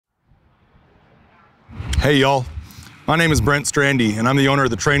Hey y'all, my name is Brent Strandy and I'm the owner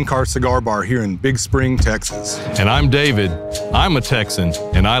of the Train Car Cigar Bar here in Big Spring, Texas. And I'm David. I'm a Texan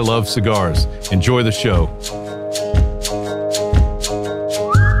and I love cigars. Enjoy the show.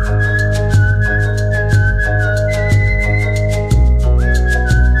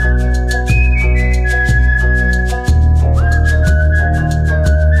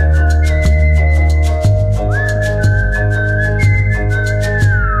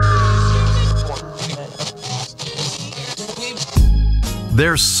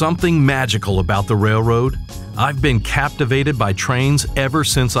 There's something magical about the railroad. I've been captivated by trains ever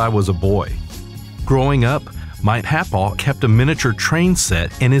since I was a boy. Growing up, my papaw kept a miniature train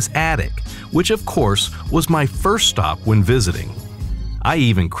set in his attic, which of course was my first stop when visiting. I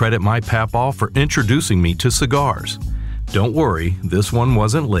even credit my papaw for introducing me to cigars. Don't worry, this one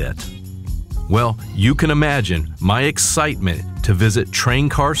wasn't lit. Well, you can imagine my excitement to visit Train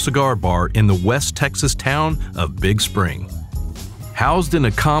Car Cigar Bar in the West Texas town of Big Spring. Housed in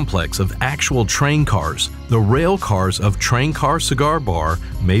a complex of actual train cars, the rail cars of Train Car Cigar Bar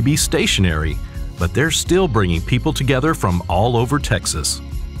may be stationary, but they're still bringing people together from all over Texas.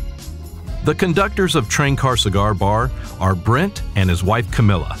 The conductors of Train Car Cigar Bar are Brent and his wife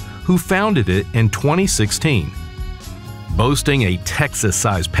Camilla, who founded it in 2016. Boasting a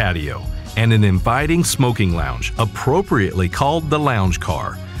Texas-sized patio and an inviting smoking lounge appropriately called the Lounge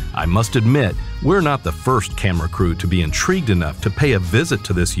Car, I must admit, we're not the first camera crew to be intrigued enough to pay a visit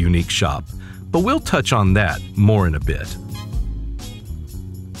to this unique shop, but we'll touch on that more in a bit.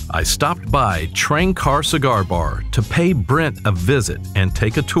 I stopped by Train Car Cigar Bar to pay Brent a visit and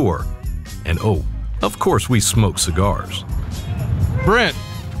take a tour. And oh, of course we smoke cigars. Brent,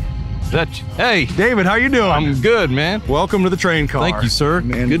 hey. David, how you doing? I'm good, man. Welcome to the Train Car. Thank you, sir.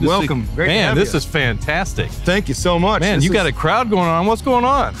 Man, good to welcome. see. Great to man, have this you. is fantastic. Thank you so much. Man, you got a crowd going on. What's going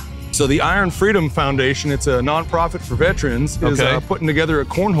on? So the Iron Freedom Foundation, it's a nonprofit for veterans, is putting together a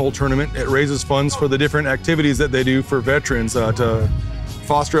cornhole tournament. It raises funds for the different activities that they do for veterans to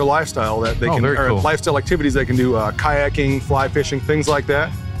foster a lifestyle that they can, or lifestyle activities they can do, kayaking, fly fishing, things like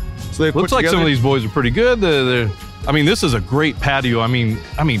that. So they looks like some of these boys are pretty good. I mean, this is a great patio. I mean,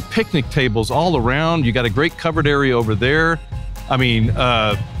 picnic tables all around. You got a great covered area over there. I mean,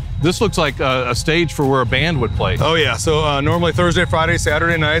 this looks like a stage for where a band would play. Oh yeah, so normally Thursday, Friday,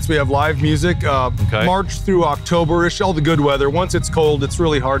 Saturday nights, we have live music. March through October-ish, all the good weather. Once it's cold, it's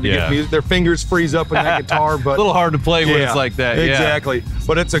really hard to get music. Their fingers freeze up in that guitar, but— a little hard to play when it's like that. Exactly,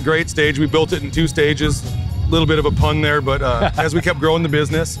 but it's a great stage. We built it in 2 stages. Little bit of a pun there, but as we kept growing the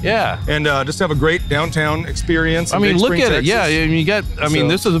business, and just have a great downtown experience. I mean, look at it. Texas. I mean, you got. I mean,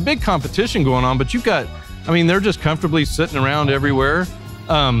 this is a big competition going on, but you've got. I mean, they're just comfortably sitting around everywhere.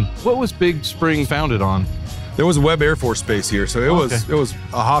 What was Big Spring founded on? There was a Webb Air Force Base here, so it was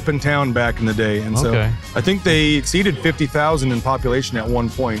a hopping town back in the day, and so I think they exceeded 50,000 in population at one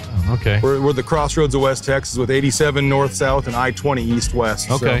point. We're the crossroads of West Texas with 87 north-south and I-20 east-west.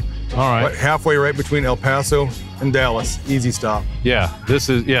 All right. Halfway right between El Paso and Dallas, easy stop. Yeah, this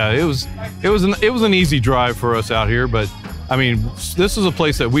is it was an easy drive for us out here, but I mean, this is a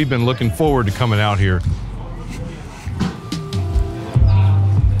place that we've been looking forward to coming out here.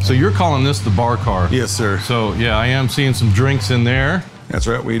 So you're calling this the bar car? Yes, sir. So yeah, I am seeing some drinks in there. That's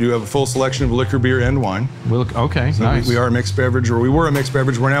right. We do have a full selection of liquor, beer, and wine. Okay, so nice. We are a mixed beverage, or we were a mixed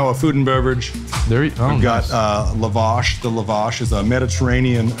beverage. We're now a food and beverage. We've got lavash. The lavash is a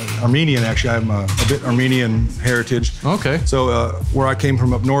Mediterranean, Armenian actually. I'm a bit Armenian heritage. So where I came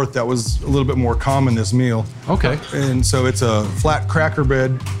from up north, that was a little bit more common, this meal. And so it's a flat cracker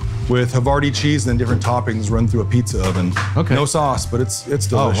bread with Havarti cheese and then different toppings run through a pizza oven. No sauce, but it's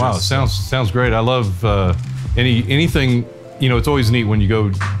delicious. Oh wow, sounds great. I love anything. You know, it's always neat when you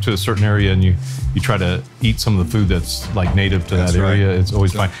go to a certain area and you try to eat some of the food that's like native to that area. It's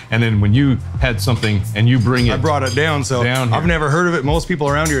always fine. And then when you had something and you bring it, I brought it down. So I've never heard of it. Most people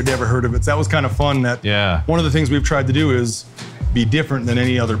around here had never heard of it. So that was kind of fun. One of the things we've tried to do is be different than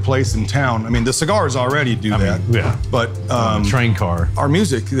any other place in town. I mean, the cigars already do that. But Train Car. Our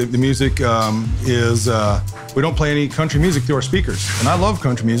music, the music is, we don't play any country music through our speakers. And I love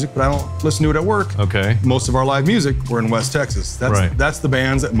country music, but I don't listen to it at work. Most of our live music, we're in West Texas. That's the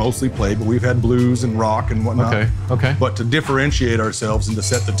bands that mostly play, but we've had blues and rock and whatnot. But to differentiate ourselves and to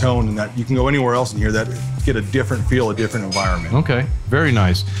set the tone, and that you can go anywhere else and hear that, get a different feel, a different environment. Very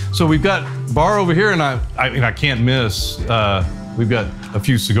nice. So we've got bar over here, and I mean, I can't miss. We've got a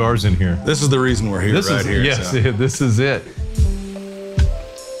few cigars in here. This is the reason we're here, here. Yes, this is it.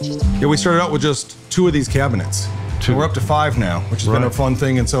 Yeah, we started out with just 2 of these cabinets. We're up to 5 now, which has been a fun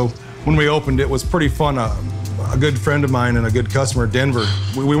thing. And so when we opened, it was pretty fun. a good friend of mine and a good customer, Denver.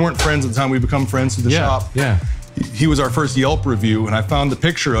 We weren't friends at the time. We become friends through the shop. Yeah. He was our first Yelp review, and I found the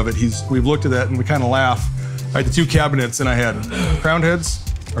picture of it. We've looked at that and we kind of laugh. I had the 2 cabinets, and I had Crowned Heads,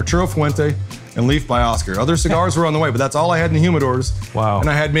 Arturo Fuente, and Leaf by Oscar. Other cigars were on the way, but that's all I had in the humidors. Wow. And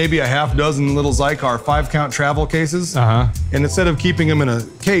I had maybe a half dozen little Zycar 5-count travel cases. And instead of keeping them in a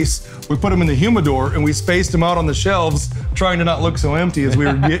case, we put them in the humidor and we spaced them out on the shelves, trying to not look so empty as we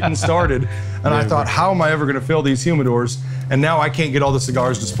were getting started. And I thought, how am I ever gonna fill these humidors? And now I can't get all the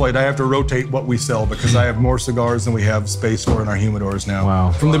cigars displayed. I have to rotate what we sell because I have more cigars than we have space for in our humidors now.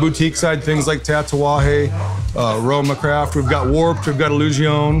 Wow. From the boutique side, things like Tatuaje, Roma Craft, we've got Warped, we've got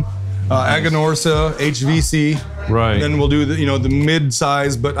Illusion, Aganorsa, HVC. Right. And then we'll do the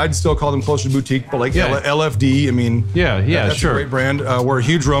mid-size, but I'd still call them closer to boutique, but like LFD, I mean. That's sure. a great brand. We're a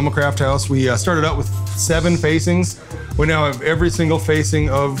huge Roma Craft house. We started out with 7 facings. We now have every single facing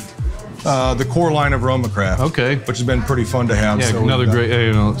of the core line of Roma Craft. Okay. Which has been pretty fun to have. Yeah, so another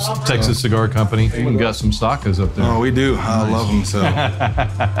great, Texas cigar company. You even got some Stacas up there. Oh, we do. I love them, so.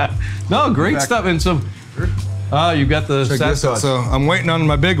 No, great stuff. And so, you got the Sasquatch. So I'm waiting on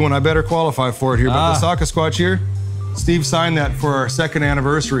my big one. I better qualify for it here. But the Sasquatch here, Steve signed that for our 2nd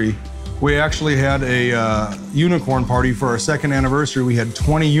anniversary. We actually had a unicorn party for our 2nd anniversary. We had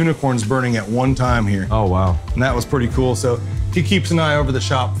 20 unicorns burning at one time here. Oh, wow. And that was pretty cool. So he keeps an eye over the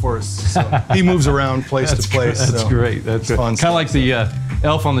shop for us. So he moves around place to place. That's great. That's fun. Kind of like the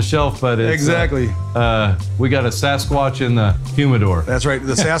elf on the shelf, but it's, exactly. We got a Sasquatch in the humidor. That's right.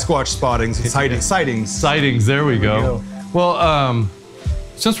 The Sasquatch spottings, sightings. Sightings. There we go. Well,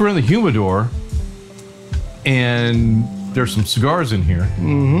 since we're in the humidor, and there's some cigars in here.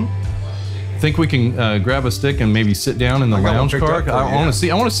 Think we can grab a stick and maybe sit down in the lounge car? I want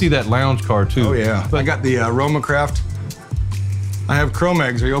to see that lounge car too. Oh yeah. But I got the Roma Craft. I have Chrome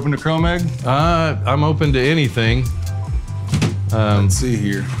Eggs. Are you open to Chrome Egg? I'm open to anything. Let's see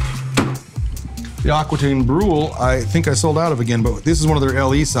here. The Aquitaine Brule, I think I sold out of again, but this is one of their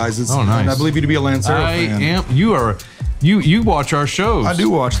LE sizes. Oh, nice. And I believe you to be a Lancero fan. You watch our shows. I do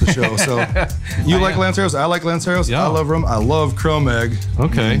watch the show, so. You like Lanceros? I like Lanceros. Yeah. I love them. I love Chrome Egg.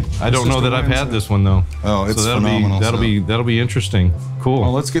 Okay. I don't know that I've had this one though. Oh, it's phenomenal. That'll be interesting. Cool.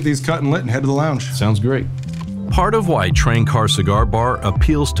 Well, let's get these cut and lit and head to the lounge. Sounds great. Part of why Train Car Cigar Bar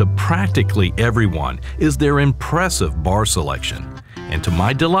appeals to practically everyone is their impressive bar selection. And to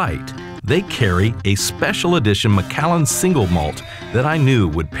my delight, they carry a special edition Macallan single malt that I knew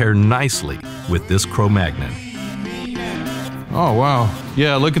would pair nicely with this Cro-Magnon. Oh, wow.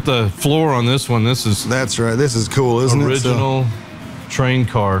 Yeah, look at the floor on this one. That's right. This is cool, isn't original train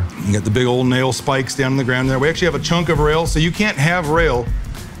car. You got the big old nail spikes down in the ground there. We actually have a chunk of rail, so you can't have rail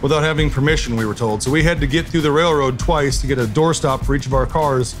without having permission, we were told. So we had to get through the railroad twice to get a doorstop for each of our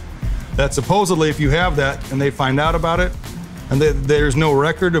cars. That supposedly, if you have that and they find out about it, and there's no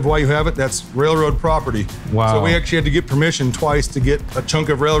record of why you have it, that's railroad property. Wow. So we actually had to get permission twice to get a chunk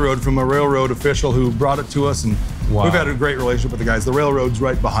of railroad from a railroad official who brought it to us, and we've had a great relationship with the guys. The railroad's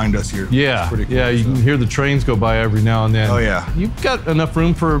right behind us here. Yeah, pretty cool, you can hear the trains go by every now and then. Oh yeah. You've got enough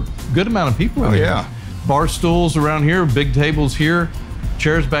room for a good amount of people in here. Yeah. Bar stools around here, big tables here,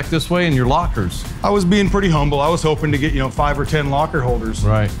 chairs back this way, and your lockers. I was being pretty humble. I was hoping to get 5 or 10 locker holders.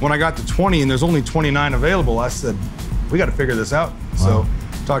 Right. When I got to 20 and there's only 29 available, I said, we got to figure this out. Wow. So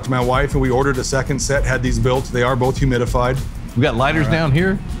talked to my wife and we ordered a second set, had these built. They are both humidified. We got lighters down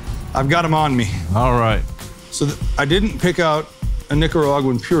here? I've got them on me. All right. So I didn't pick out a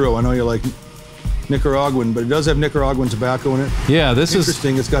Nicaraguan Puro. I know you like Nicaraguan, but it does have Nicaraguan tobacco in it. Yeah, this is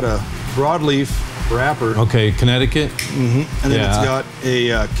interesting. It's got a broadleaf wrapper. Okay, Connecticut. And then it's got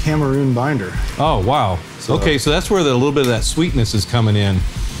a Cameroon binder. Oh, wow. Okay, so that's where a little bit of that sweetness is coming in.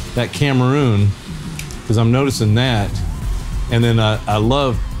 That Cameroon, because I'm noticing that. And then I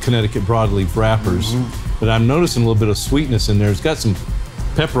love Connecticut broadleaf wrappers, but I'm noticing a little bit of sweetness in there. It's got some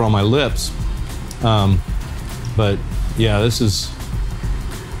pepper on my lips. But yeah,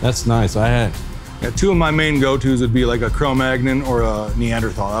 that's nice. Two of my main go-tos would be like a Cro-Magnon or a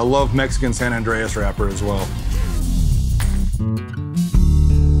Neanderthal. I love Mexican San Andreas wrapper as well.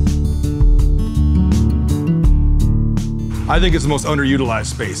 I think it's the most underutilized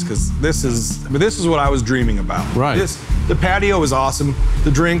space because this is what I was dreaming about. Right. The patio is awesome.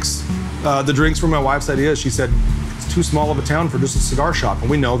 The drinks were my wife's idea. She said it's too small of a town for just a cigar shop, and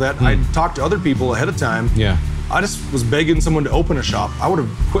we know that. I talked to other people ahead of time. Yeah. I just was begging someone to open a shop. I would have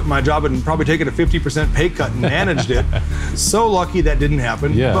quit my job and probably taken a 50% pay cut and managed it. So lucky that didn't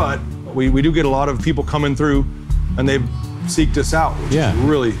happen. Yeah. But we do get a lot of people coming through, and they've seeked us out, which is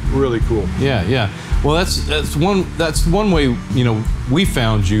really, really cool. Yeah, yeah. Well, that's one way we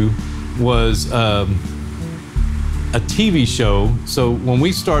found you was a TV show. So when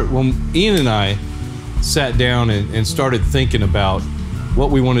Ian and I sat down and started thinking about what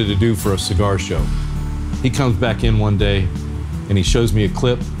we wanted to do for a cigar show, he comes back in one day and he shows me a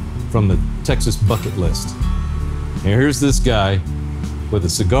clip from the Texas bucket list. And here's this guy with a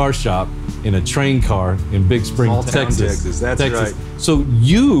cigar shop in a train car in Big Spring, Texas. That's right. So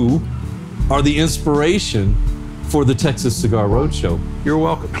you are the inspiration for the Texas Cigar Roadshow. You're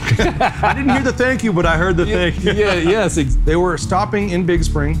welcome. I didn't hear the thank you, but I heard the thank you. Yes. They were stopping in Big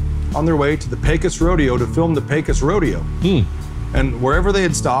Spring on their way to the Pecos Rodeo to film the Pecos Rodeo. And wherever they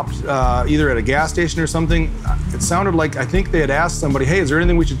had stopped, either at a gas station or something, it sounded like, I think they had asked somebody, hey, is there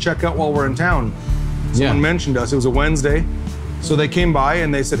anything we should check out while we're in town? Someone mentioned us. It was a Wednesday. So they came by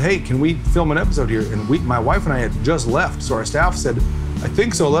and they said, hey, can we film an episode here? And my wife and I had just left. So our staff said, I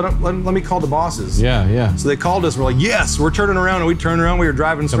think so, let me call the bosses. Yeah. So they called us, we're like, yes, we're turning around. And we turned around, we were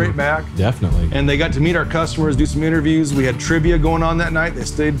driving straight back. Definitely. And they got to meet our customers, do some interviews. We had trivia going on that night. They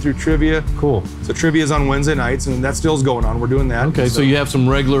stayed through trivia. Cool. So trivia is on Wednesday nights, and that still's going on. We're doing that. Okay, so you have some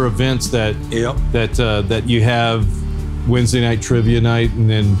regular events that you have Wednesday night trivia night, and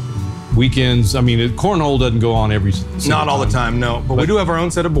then weekends. I mean, cornhole doesn't go on every Not all the time, no. But we do have our own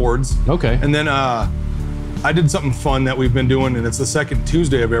set of boards. Okay. And then I did something fun that we've been doing, and it's the second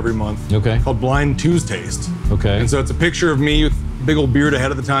Tuesday of every month. Okay. Called Blind Tuesdays. Okay. And so it's a picture of me with a big old beard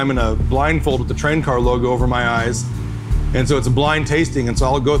ahead of the time and a blindfold with the train car logo over my eyes. And so it's a blind tasting, and so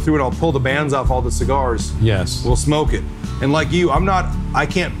I'll go through and I'll pull the bands off all the cigars. Yes. We'll smoke it. And like you, I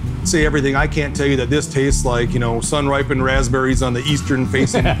can't say everything. I can't tell you that this tastes like, sun-ripened raspberries on the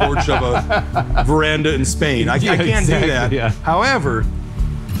eastern-facing porch of a veranda in Spain. I can't do that. Yeah. However,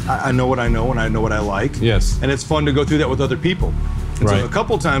 I know what I know and I know what I like. Yes. And it's fun to go through that with other people. And so a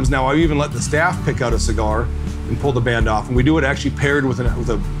couple times now, I've even let the staff pick out a cigar and pull the band off, and we do it actually paired with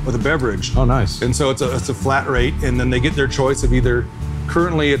a beverage. Oh, nice. And so it's a flat rate, and then they get their choice of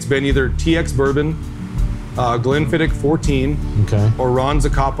currently it's been either TX Bourbon, Glenfiddich 14, or Ron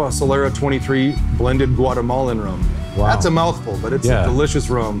Zacapa Solera 23 blended Guatemalan rum. Wow. That's a mouthful, but it's a delicious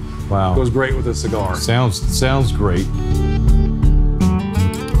rum. Wow. It goes great with a cigar. Sounds great.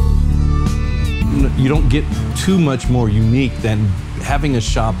 You don't get too much more unique than having a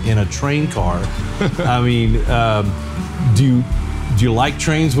shop in a train car. I mean, do you like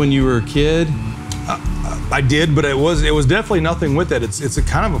trains when you were a kid? I did, but it was definitely nothing with it. It's a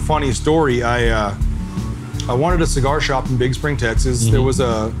kind of a funny story. I wanted a cigar shop in Big Spring, Texas. There was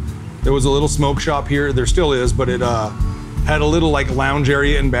a little smoke shop here. There still is, but it had a little lounge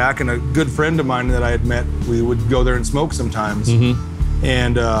area in back. And a good friend of mine that I had met, we would go there and smoke sometimes.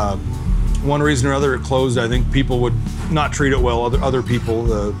 And one reason or other, it closed. I think people would not treat it well. Other people,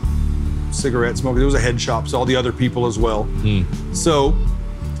 the cigarette smokers. It was a head shop, so all the other people as well. So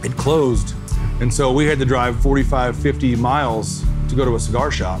it closed. And so we had to drive 45, 50 miles to go to a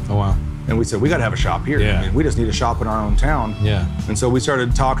cigar shop. Oh, wow. And we said, we got to have a shop here. Yeah. I mean, we just need a shop in our own town. Yeah. And so we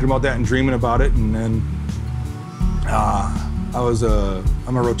started talking about that and dreaming about it. And then I'm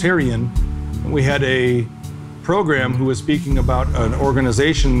a Rotarian. And we had a program who was speaking about an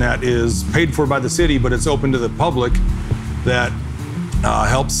organization that is paid for by the city, but it's open to the public, that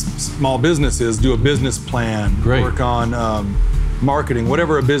helps small businesses do a business plan, work on marketing,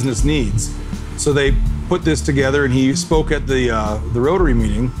 whatever a business needs. So they put this together, and he spoke at the Rotary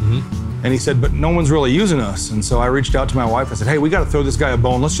meeting, and he said, but no one's really using us. And so I reached out to my wife. I said, hey, we got to throw this guy a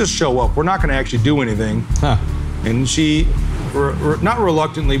bone. Let's just show up. We're not going to actually do anything. And she, not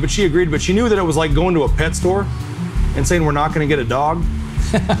reluctantly, but she agreed, but she knew that it was like going to a pet store and saying we're not going to get a dog.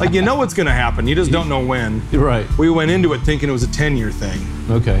 Like, you know what's going to happen. You just don't know when. Right. We went into it thinking it was a 10-year thing.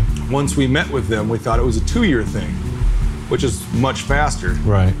 Okay. Once we met with them, we thought it was a 2-year thing, which is much faster.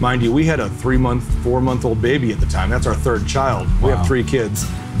 Right. Mind you, we had a 4-month-old baby at the time. That's our third child. We have 3 kids.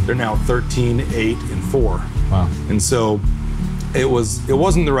 They're now 13, 8, and 4. Wow. And so it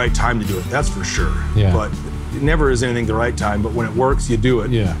wasn't the right time to do it, that's for sure. Yeah. But it never is anything the right time, but when it works, you do it.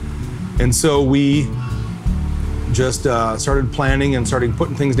 Yeah. And so we just started planning and started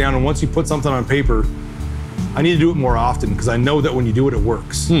putting things down. And once you put something on paper, I need to do it more often, because I know that when you do it, it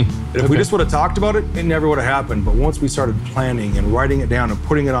works. And if we just would have talked about it, it never would have happened. But once we started planning and writing it down and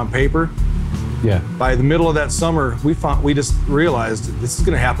putting it on paper, by the middle of that summer, we just realized this is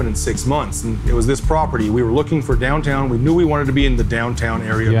going to happen in 6 months. And it was this property. We were looking for downtown. We knew we wanted to be in the downtown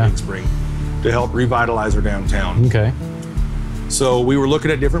area of Big Spring to help revitalize our downtown. Okay. So we were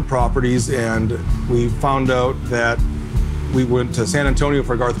looking at different properties, and we found out that we went to San Antonio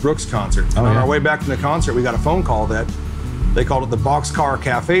for Garth Brooks' concert. And on our way back from the concert, we got a phone call that they called it the Boxcar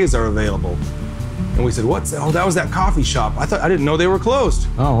Cafes are available. And we said, what's that? Oh, that was that coffee shop. I didn't know they were closed.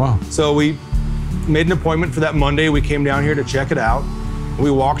 Oh, wow. So we made an appointment for that Monday. We came down here to check it out.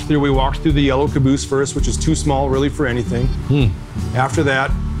 We walked through the yellow caboose first, which is too small really for anything. After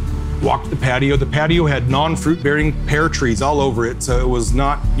that, walked the patio. The patio had non-fruit bearing pear trees all over it, so it was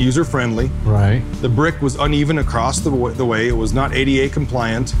not user friendly. Right. The brick was uneven across the way. It was not ADA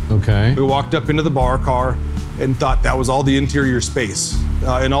compliant. Okay. We walked up into the bar car and thought that was all the interior space.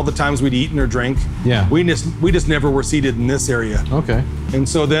 And all the times we'd eaten or drank, we just never were seated in this area. Okay. And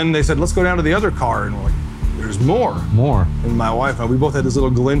so then they said, let's go down to the other car, and we're like, there's more. And my wife, we both had this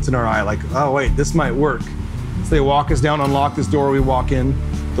little glint in our eye, like, oh wait, this might work. So they walk us down, unlock this door, we walk in.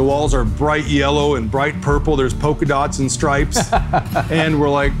 The walls are bright yellow and bright purple. There's polka dots and stripes. And we're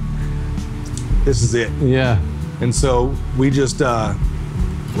like, this is it. Yeah. And so we just,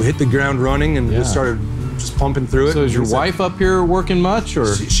 we hit the ground running and just started just pumping through it. So is your wife up here working much,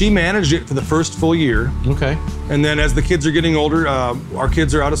 or? She managed it for the first full year. Okay. And then as the kids are getting older, our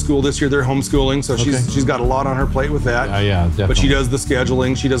kids are out of school this year. They're homeschooling, so she's got a lot on her plate with that. Yeah, definitely. But she does the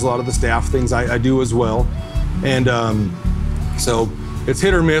scheduling. She does a lot of the staff things. I do as well. And so it's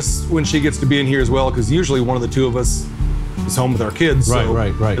hit or miss when she gets to be in here as well, because usually one of the two of us is home with our kids. Right, so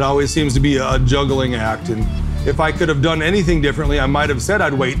right. It always seems to be a juggling act. And if I could have done anything differently, I might have said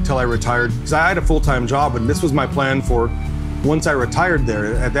I'd wait until I retired, because I had a full-time job, and this was my plan for once I retired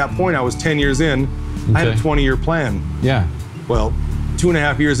there. At that point, I was 10 years in. I had a 20-year plan. Yeah. Well,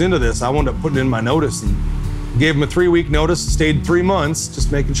 2.5 years into this, I wound up putting in my notice and gave them a 3-week notice, stayed 3 months,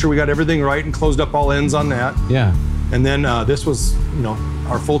 just making sure we got everything right and closed up all ends on that. Yeah. And then this was,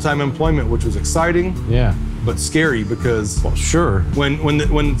 our full-time employment, which was exciting. Yeah. But scary, because when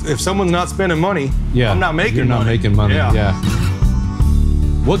if someone's not spending money, I'm not making money. You're not making money. Yeah.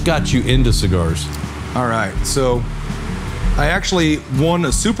 What got you into cigars? All right, so I actually won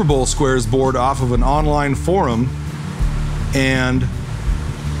a Super Bowl Squares board off of an online forum, and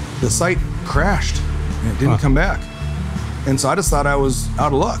the site crashed and it didn't come back. And so I just thought I was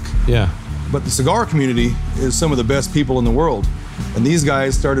out of luck. Yeah. But the cigar community is some of the best people in the world. And these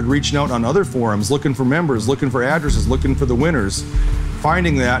guys started reaching out on other forums, looking for members, looking for addresses, looking for the winners,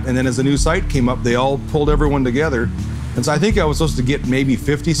 finding that. And then as a new site came up, they all pulled everyone together. And so I think I was supposed to get maybe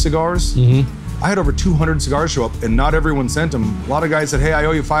 50 cigars. I had over 200 cigars show up, and not everyone sent them. A lot of guys said, hey, I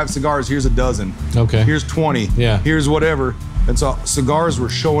owe you 5 cigars, here's a dozen. Okay. Here's 20. Yeah. Here's whatever. And so cigars were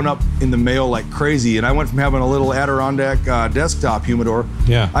showing up in the mail like crazy. And I went from having a little Adirondack desktop humidor.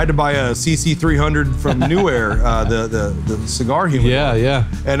 Yeah. I had to buy a CC300 from New Air, the cigar humidor. Yeah.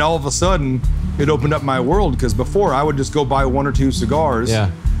 And all of a sudden, it opened up my world, because before I would just go buy 1 or 2 cigars.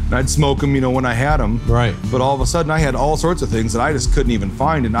 Yeah. And I'd smoke them, when I had them. Right. But all of a sudden, I had all sorts of things that I just couldn't even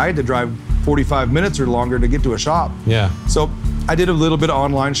find. And I had to drive 45 minutes or longer to get to a shop. Yeah. So I did a little bit of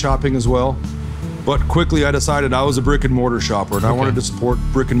online shopping as well. But quickly I decided I was a brick and mortar shopper, and I wanted to support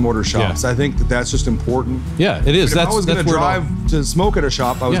brick and mortar shops. I think that that's just important. Yeah, it is. If I was going to drive to smoke at a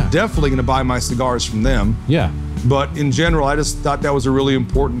shop, I was definitely going to buy my cigars from them. Yeah. But in general, I just thought that was a really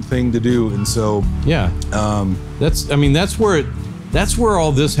important thing to do, and so that's where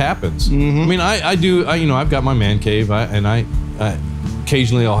all this happens. I mean, I've got my man cave, and I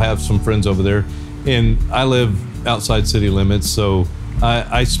occasionally I'll have some friends over there, and I live outside city limits, so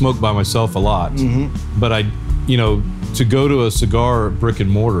I smoke by myself a lot. But to go to a cigar brick and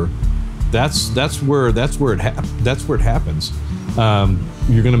mortar, that's where it happens.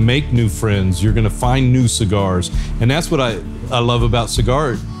 You're gonna make new friends. You're gonna find new cigars, and that's what I love about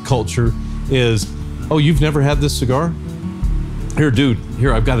cigar culture is, oh, you've never had this cigar? Here, dude.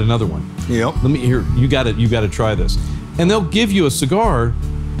 Here, I've got another one. Yep. You got it. You got to try this, and they'll give you a cigar,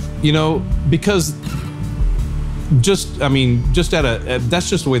 because. That's just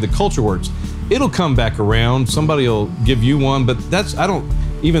the way the culture works. It'll come back around. Somebody will give you one, but I don't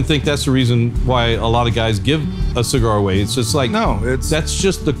even think that's the reason why a lot of guys give a cigar away. It's just like, that's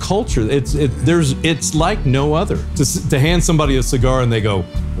just the culture. It's like no other. To hand somebody a cigar and they go,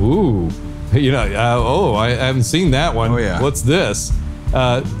 ooh, I haven't seen that one. Oh yeah. What's this?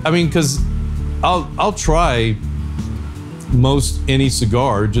 Because I'll try most any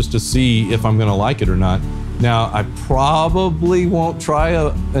cigar just to see if I'm going to like it or not. Now, I probably won't try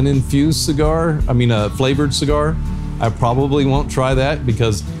an infused cigar, a flavored cigar. I probably won't try that,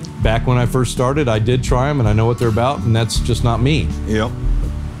 because back when I first started, I did try them and I know what they're about, and that's just not me. Yep.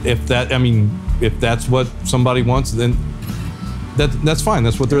 If that's what somebody wants, then that's fine.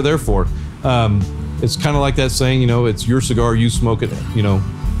 That's what they're there for. It's kind of like that saying, it's your cigar, you smoke it.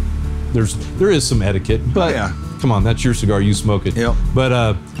 There is some etiquette, but come on, that's your cigar, you smoke it. Yep.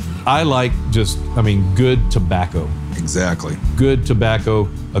 But I like good tobacco. Exactly. Good tobacco,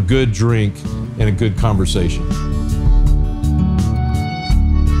 a good drink, and a good conversation.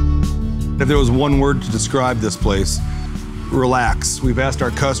 If there was one word to describe this place, relax. We've asked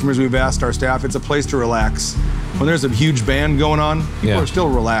our customers, we've asked our staff, it's a place to relax. When there's a huge band going on, people are still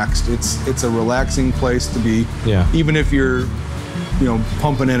relaxed. It's a relaxing place to be, even if you're,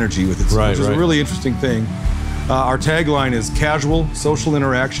 pumping energy with it, which is a really interesting thing. Our tagline is casual social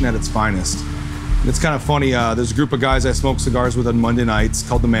interaction at its finest. It's kind of funny. There's a group of guys I smoke cigars with on Monday nights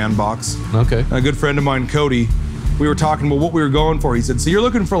called the Man Box. Okay. And a good friend of mine, Cody, we were talking about what we were going for. He said, so you're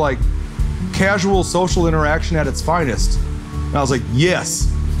looking for like casual social interaction at its finest? And I was like,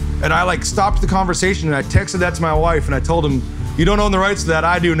 yes. And I like stopped the conversation and I texted that to my wife and I told him, you don't own the rights to that,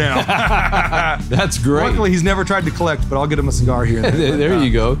 I do now. That's great. Luckily, he's never tried to collect, but I'll get him a cigar here. There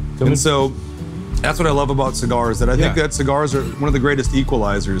you go. And so that's what I love about cigars, that I think that cigars are one of the greatest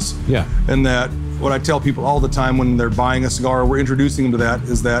equalizers. Yeah. And that what I tell people all the time when they're buying a cigar, we're introducing them to that,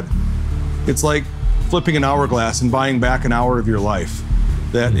 is that it's like flipping an hourglass and buying back an hour of your life.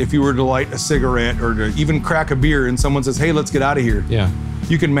 That if you were to light a cigarette or to even crack a beer and someone says, hey, let's get out of here. Yeah.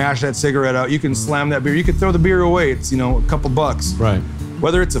 You can mash that cigarette out, you can slam that beer, you can throw the beer away, it's, a couple bucks. Right.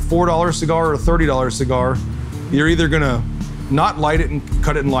 Whether it's a $4 cigar or a $30 cigar, you're either gonna not light it and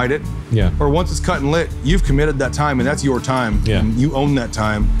cut it and light it, or once it's cut and lit, you've committed that time and that's your time. Yeah. And you own that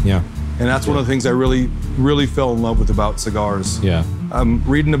time. Yeah. And that's one of the things I really, really fell in love with about cigars. Yeah.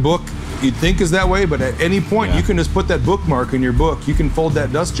 Reading a book, you'd think is that way, but at any point you can just put that bookmark in your book, you can fold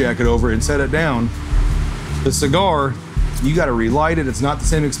that dust jacket over and set it down. The cigar, you got to relight it. It's not the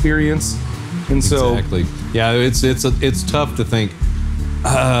same experience, and so exactly. Yeah, it's tough to think.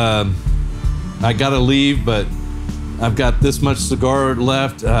 I got to leave, but I've got this much cigar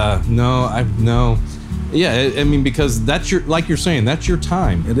left. No. Yeah, I mean, because that's like you're saying, that's your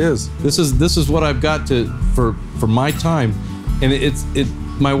time. It is. This is what I've got for my time, and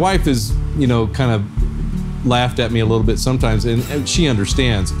my wife is kind of laughed at me a little bit sometimes, and she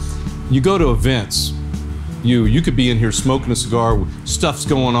understands. You go to events. You could be in here smoking a cigar, stuff's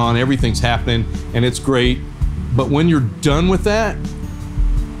going on, everything's happening, and it's great. But when you're done with that,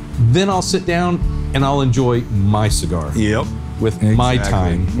 then I'll sit down and I'll enjoy my cigar. Yep. With my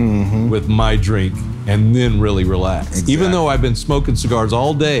time, with my drink, and then really relax. Exactly. Even though I've been smoking cigars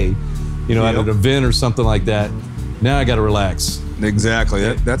all day, at an event or something like that, now I got to relax.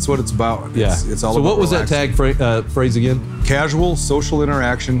 Exactly. That's what it's about. Yeah. It's all so about what was relaxing. that tag phrase again? Casual social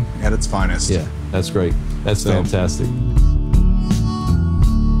interaction at its finest. Yeah, that's great. That's fantastic.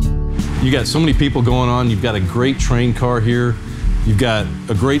 You got so many people going on. You've got a great train car here. You've got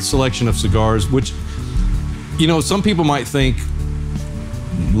a great selection of cigars, which, some people might think,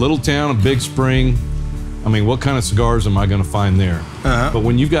 little town of Big Spring, I mean, what kind of cigars am I going to find there? But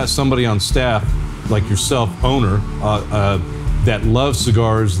when you've got somebody on staff like yourself, owner, that loves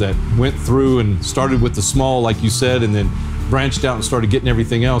cigars, that went through and started with the small, like you said, and then branched out and started getting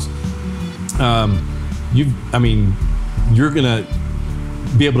everything else, you're gonna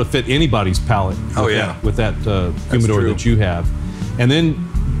be able to fit anybody's palate. With that humidor that you have, and then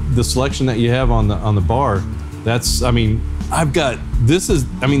the selection that you have on the bar. That's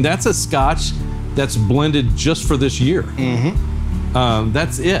that's a Scotch that's blended just for this year.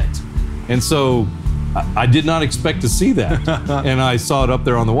 That's it, and so I did not expect to see that, and I saw it up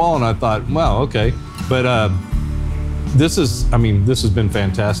there on the wall, and I thought, wow, okay, but. This has been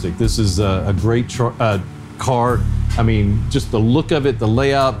fantastic. This is a great car. I mean, just the look of it, the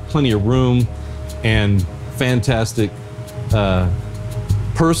layout, plenty of room, and fantastic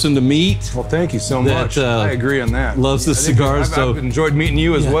person to meet. Well, thank you so much. I agree on that. Loves the cigars. I've enjoyed meeting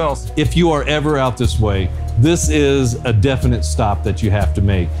you as well. If you are ever out this way, this is a definite stop that you have to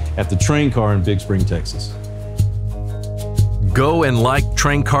make at the Train Car in Big Spring, Texas. Go and like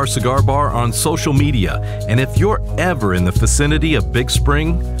Train Car Cigar Bar on social media, and if you're ever in the vicinity of Big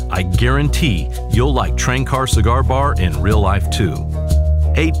Spring, I guarantee you'll like Train Car Cigar Bar in real life too.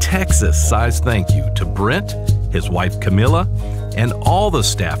 A Texas-sized thank you to Brent, his wife Camilla, and all the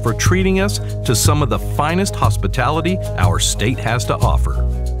staff for treating us to some of the finest hospitality our state has to offer.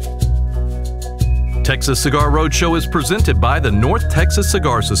 Texas Cigar Roadshow is presented by the North Texas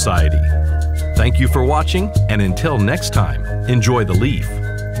Cigar Society. Thank you for watching, and until next time, enjoy the leaf,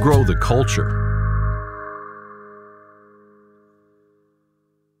 grow the culture.